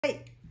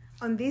Hey,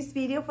 on this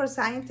video for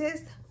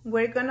scientists,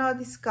 we're gonna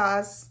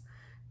discuss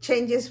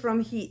changes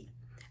from heat.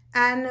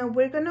 And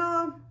we're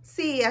gonna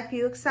see a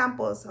few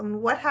examples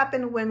on what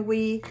happened when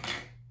we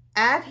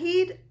add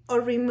heat or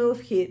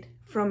remove heat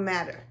from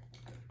matter.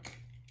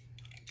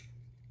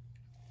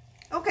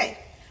 Okay,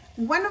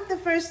 one of the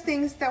first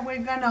things that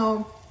we're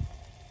gonna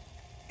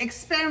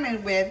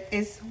experiment with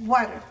is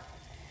water.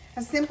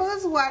 As simple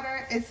as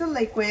water, it's a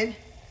liquid,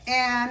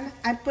 and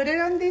I put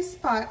it on this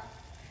pot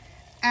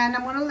and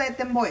I'm gonna let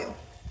them boil.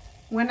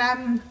 When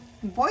I'm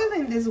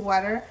boiling this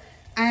water,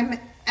 I'm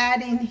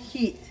adding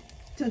heat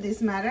to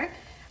this matter,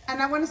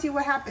 and I wanna see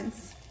what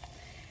happens.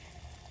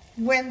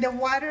 When the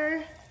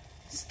water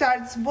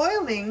starts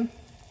boiling,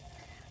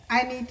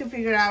 I need to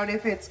figure out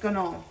if it's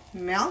gonna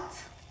melt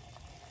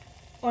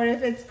or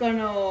if it's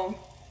gonna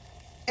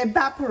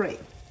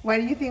evaporate. What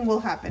do you think will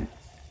happen?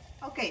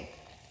 Okay,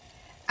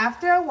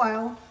 after a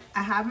while,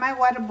 I have my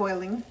water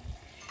boiling,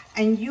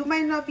 and you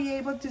might not be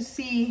able to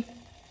see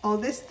all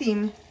the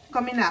steam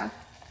coming out,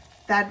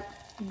 that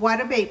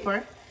water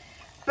vapor,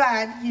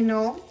 but you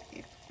know,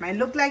 it might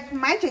look like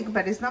magic,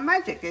 but it's not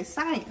magic, it's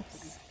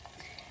science.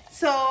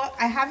 So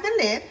I have the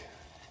lid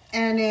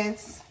and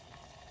it's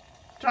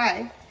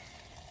dry,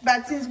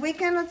 but since we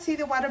cannot see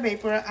the water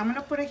vapor, I'm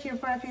gonna put it here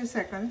for a few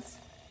seconds,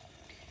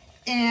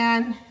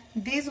 and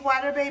this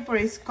water vapor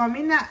is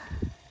coming up,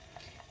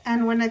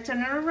 and when I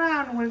turn it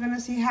around, we're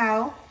gonna see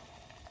how,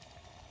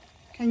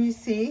 can you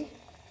see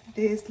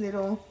these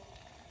little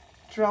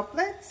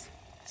droplets?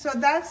 So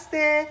that's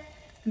the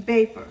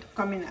vapor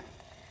coming up.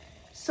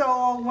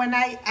 So when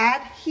I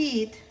add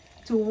heat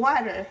to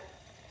water,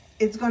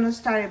 it's gonna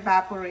start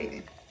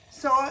evaporating.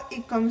 So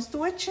it comes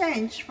to a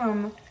change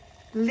from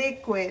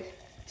liquid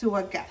to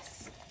a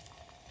gas.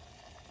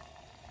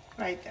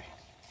 Right there.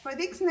 For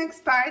this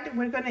next part,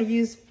 we're gonna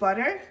use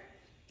butter,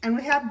 and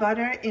we have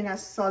butter in a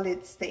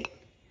solid state.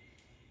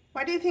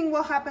 What do you think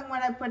will happen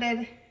when I put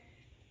it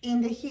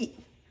in the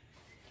heat?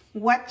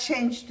 What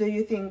change do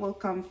you think will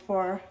come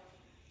for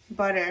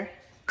butter?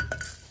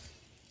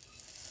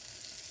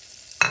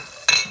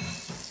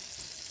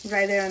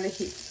 Right there on the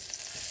heat.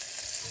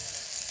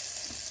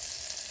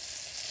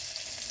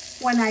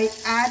 When I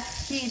add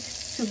heat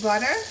to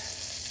butter,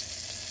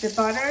 the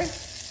butter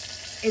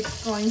is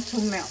going to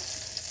melt.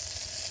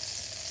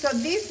 So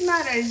this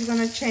matter is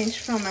going to change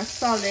from a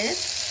solid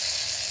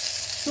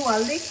to a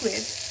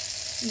liquid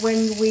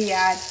when we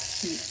add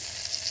heat.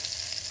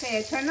 Okay,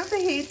 I turn off the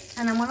heat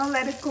and I'm gonna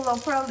let it cool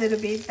off for a little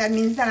bit. That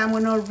means that I'm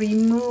gonna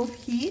remove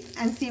heat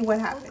and see what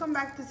happens. We'll come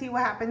back to see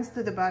what happens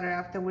to the butter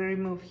after we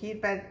remove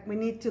heat, but we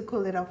need to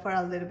cool it off for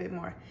a little bit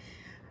more.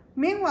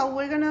 Meanwhile,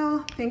 we're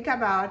gonna think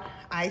about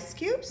ice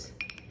cubes.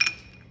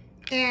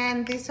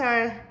 And these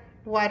are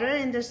water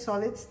in their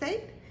solid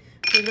state.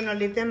 We're gonna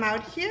leave them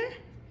out here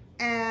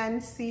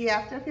and see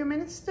after a few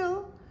minutes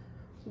too,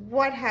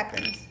 what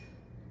happens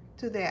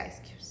to the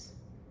ice cubes.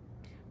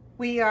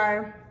 We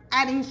are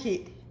adding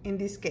heat. In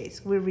this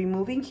case, we're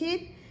removing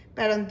heat,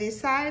 but on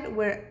this side,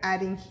 we're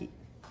adding heat.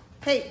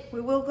 Hey,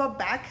 we will go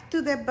back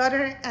to the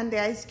butter and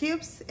the ice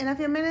cubes in a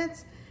few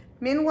minutes.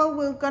 Meanwhile,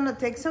 we're gonna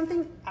take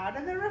something out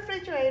of the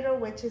refrigerator,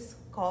 which is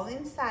cold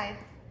inside.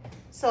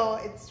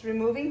 So it's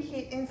removing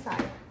heat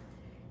inside.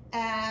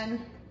 And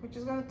we're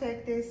just gonna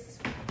take this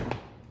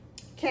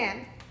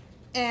can,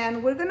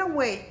 and we're gonna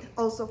wait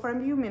also for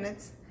a few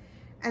minutes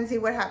and see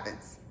what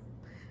happens.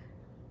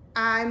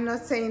 I'm not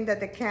saying that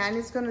the can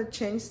is gonna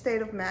change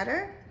state of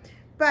matter,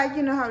 but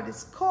you know how it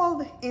is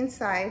cold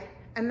inside,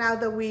 and now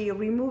that we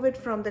remove it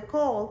from the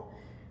cold,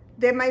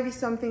 there might be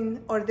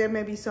something, or there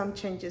may be some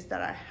changes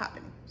that are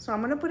happening. So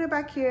I'm gonna put it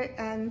back here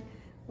and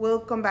we'll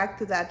come back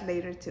to that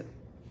later too.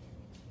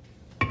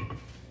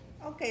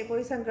 Okay,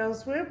 boys and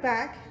girls, we're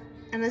back.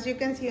 And as you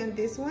can see on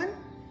this one,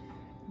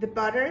 the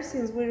butter,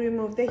 since we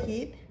removed the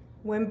heat,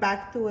 went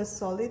back to a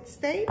solid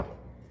state.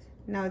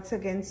 Now it's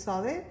again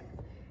solid.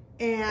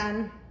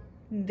 And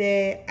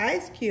the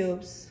ice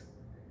cubes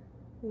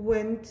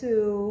went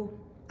to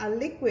a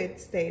liquid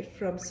state,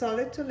 from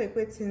solid to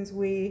liquid, since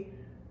we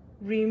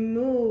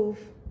remove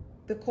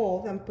the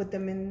cold and put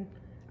them in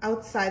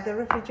outside the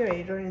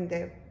refrigerator, in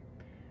the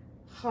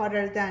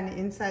hotter than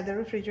inside the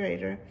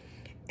refrigerator.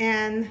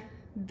 And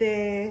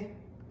the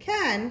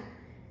can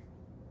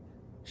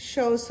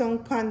shows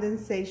some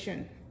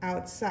condensation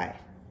outside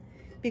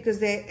because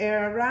the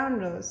air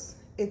around us,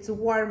 it's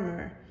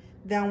warmer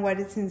than what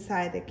is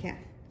inside the can.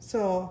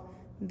 So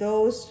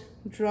those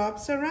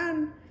drops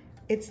around,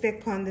 it's the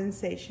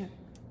condensation.